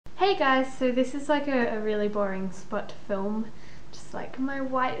Hey guys, so this is like a really boring spot to film, just like my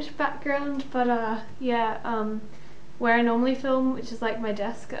white background, but where I normally film, which is like my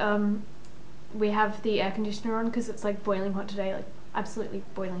desk, we have the air conditioner on because it's like boiling hot today, like absolutely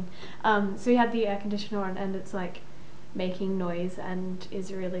boiling. So we had the air conditioner on and it's like making noise and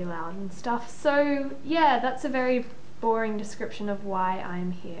is really loud and stuff. So yeah, that's a very boring description of why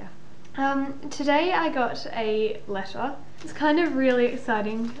I'm here. Today I got a letter. It's kind of really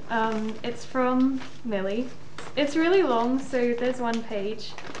exciting. It's from Millie. It's really long, so there's one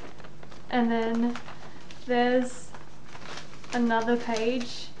page, and then there's another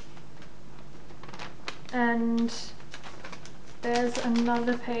page, and there's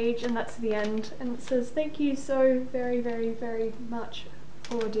another page, and that's the end. And it says, "Thank you so very, very, very much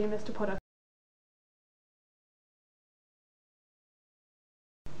for dear Mr. Potter."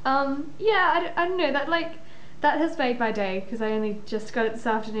 I don't know, that has made my day because I only just got it this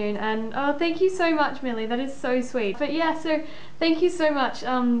afternoon, and oh, thank you so much, Millie, that is so sweet. But yeah, so thank you so much.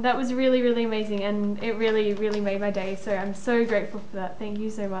 That was really, really amazing, and it really, really made my day, so I'm so grateful for that. Thank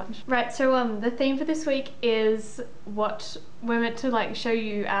you so much. Right, so the theme for this week is what we're meant to like show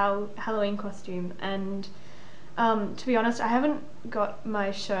you our Halloween costume, and to be honest, I haven't got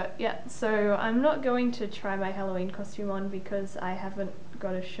my shirt yet, so I'm not going to try my Halloween costume on because I haven't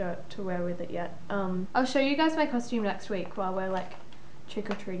got a shirt to wear with it yet. I'll show you guys my costume next week while we're like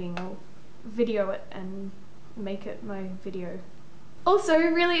trick-or-treating. I'll video it and make it my video. Also,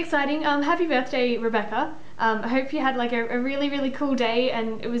 really exciting, happy birthday, Rebecca. I hope you had like a really, really cool day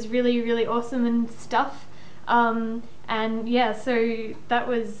and it was really, really awesome and stuff. And yeah, so that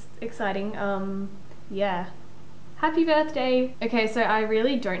was exciting. Yeah. Happy birthday! Okay, so I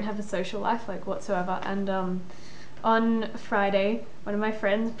really don't have a social life, like, whatsoever, and on Friday, one of my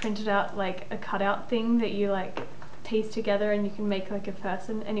friends printed out like a cutout thing that you like piece together and you can make like a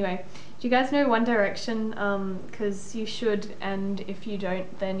person. Anyway, do you guys know One Direction? Because you should, and if you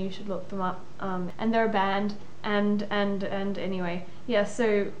don't, then you should look them up. And they're a band, and anyway, yeah,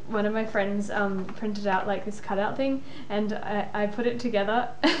 so one of my friends printed out like this cutout thing, and I put it together,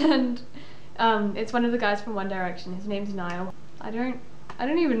 and it's one of the guys from One Direction. His name's Niall. I don't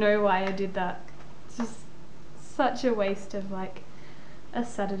even know why I did that. It's just such a waste of like a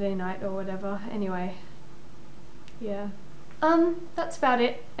Saturday night or whatever. Anyway, yeah. That's about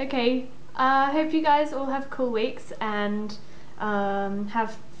it. Okay. Hope you guys all have cool weeks and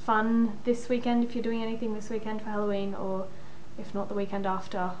have fun this weekend if you're doing anything this weekend for Halloween, or if not the weekend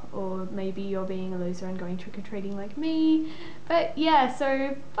after, or maybe you're being a loser and going trick-or-treating like me. But yeah,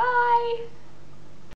 so bye!